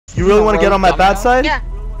You really want to get on my bad side? Yeah.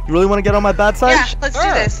 You really want to get on my bad side? Yeah, let's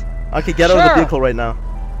do this. Okay, get out of the vehicle right now.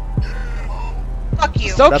 Fuck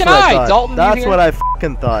you. So can I, Dalton. That's what I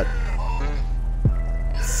fucking thought.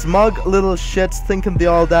 Smug little shits thinking they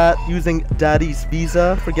all that, using daddy's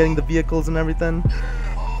visa for getting the vehicles and everything.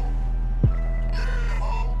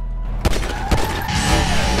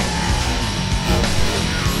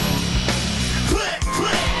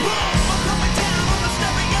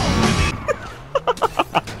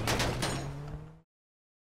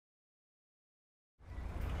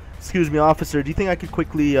 Excuse me, officer, do you think I could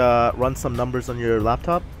quickly run some numbers on your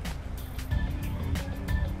laptop?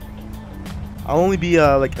 I'll only be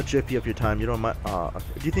like a jiffy of your time. You don't mind.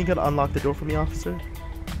 Do you think you can unlock the door for me, officer?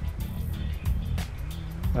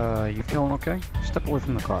 You feeling okay? Step away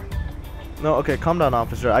from the car. No, okay, calm down,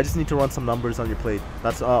 officer. I just need to run some numbers on your plate.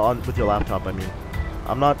 That's on with your laptop, I mean.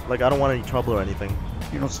 I'm not like I don't want any trouble or anything.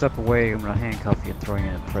 You don't step away, I'm gonna handcuff you and throw you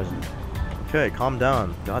in prison. Okay, calm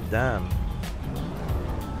down. God damn.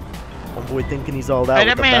 Homeboy thinking he's all that. Hey,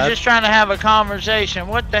 that man's just trying to have a conversation.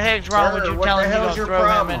 What the heck's wrong with you telling me to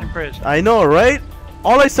throw him in prison? I know, right?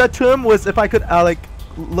 All I said to him was if I could like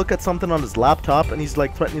look at something on his laptop, and he's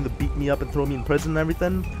like threatening to beat me up and throw me in prison and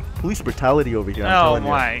everything. Police brutality over here. Oh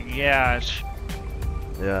my gosh.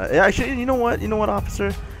 Yeah. Actually, you know what? You know what,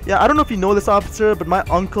 officer? Yeah, I don't know if you know this, officer, but my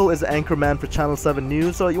uncle is an anchorman for Channel 7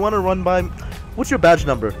 News. So you want to run by? What's your badge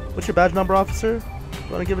number? What's your badge number, officer?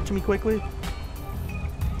 You want to give it to me quickly?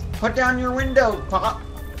 Put down your window, Pop.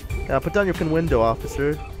 Yeah, put down your fucking window,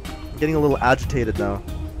 officer. I'm getting a little agitated now.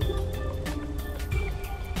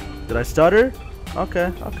 Did I stutter?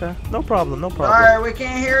 Okay. No problem, no problem. Alright, we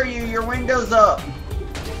can't hear you. Your window's up.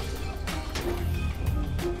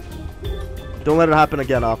 Don't let it happen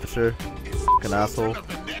again, officer. Fucking asshole.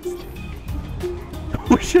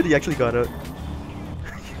 Oh shit, he actually got out.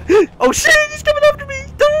 Oh shit, he's coming after me!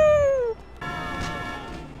 No!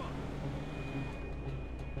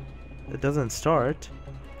 It doesn't start.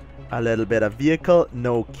 A little bit of vehicle,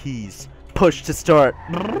 no keys. Push to start.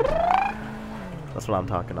 That's what I'm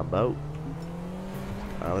talking about.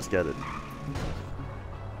 Alright, let's get it.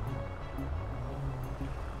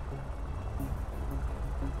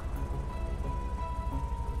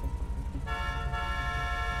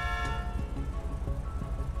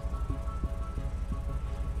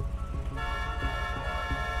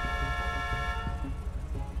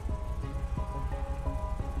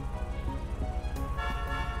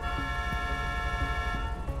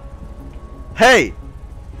 Hey!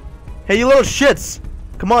 Hey, you little shits!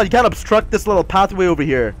 Come on, you can't obstruct this little pathway over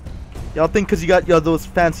here. Y'all think because you got those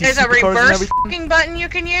fancy There's a supercars and reverse everything? fucking button you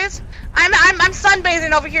can use. I'm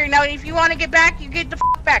sunbathing over here now. If you want to get back, you get the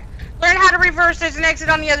f back. Learn how to reverse. There's an exit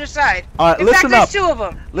on the other side. Alright, listen fact, up. there's 2 of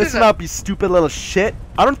them. Listen up, you stupid little shit.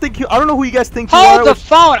 I don't know who you guys think you are. Hold the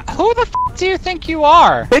phone! Who the f do you think you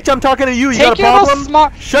are? Bitch, I'm talking to you. You Take got a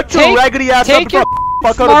problem? Shut your raggedy ass up before I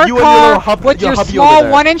fuck out of you and your little hubby with your hubby small over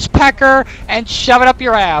there. 1-inch pecker and shove it up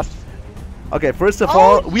your ass. Okay, first of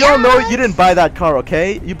all, we all know you didn't buy that car,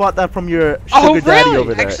 okay? You bought that from your sugar daddy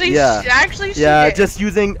over there. Actually, yeah, just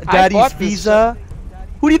using daddy's visa.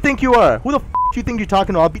 Who do you think you are? Who the f do you think you're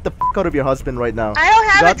talking to? I'll beat the f out of your husband right now. I don't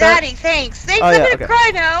have a daddy, thanks. Thanks, I'm gonna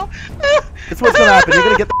cry now. That's what's gonna happen. You're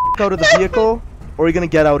gonna get the f out of the vehicle, or you're gonna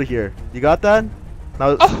get out of here. You got that?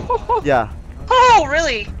 Now, yeah. Oh,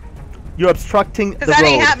 really? You're obstructing the road. Because that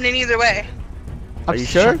ain't happening either way. Are you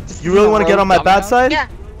sure? You really want to get on my bad side? Yeah.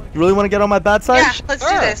 You really want to get on my bad side? Yeah, let's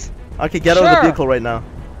do this. Okay, get out of the vehicle right now.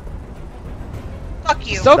 Fuck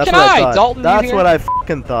you. So can I, Dalton. That's what I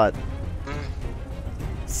fucking thought.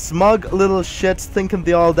 Smug little shits thinking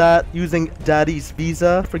they all that, using daddy's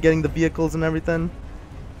visa for getting the vehicles and everything.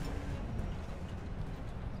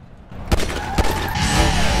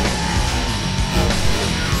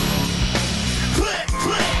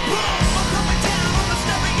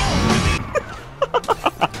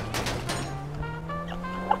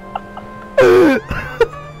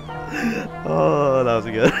 Oh, that was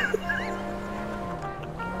good.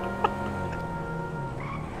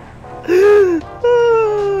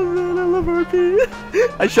 Oh man, I love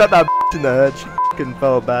RP. I shot that in the head. She fucking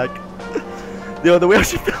fell back. Yo, the way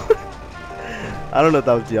she fell. I don't know if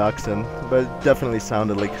that was Deoxin, but it definitely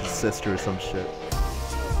sounded like his sister or some shit.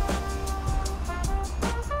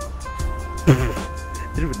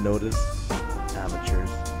 Didn't even notice. Amateurs.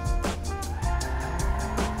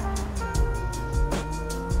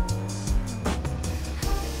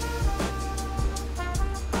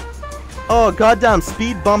 Oh, goddamn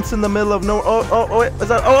speed bumps in the middle of nowhere. Oh, wait, is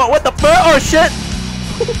that? Oh, what the fuck? Oh, shit!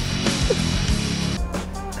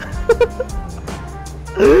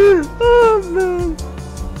 Oh, man.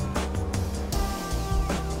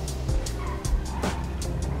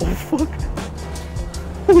 Oh fuck.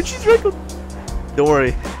 Oh, she's wrinkled. Don't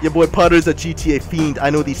worry, your boy Putter's a GTA fiend. I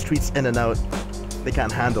know these streets in and out. They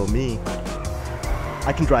can't handle me.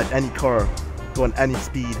 I can drive any car, go on any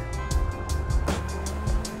speed.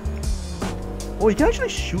 Oh, you can actually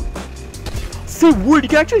shoot. Say word, you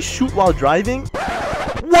can actually shoot while driving?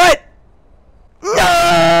 What? No!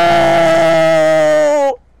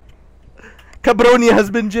 Cabronia has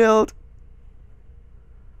been jailed.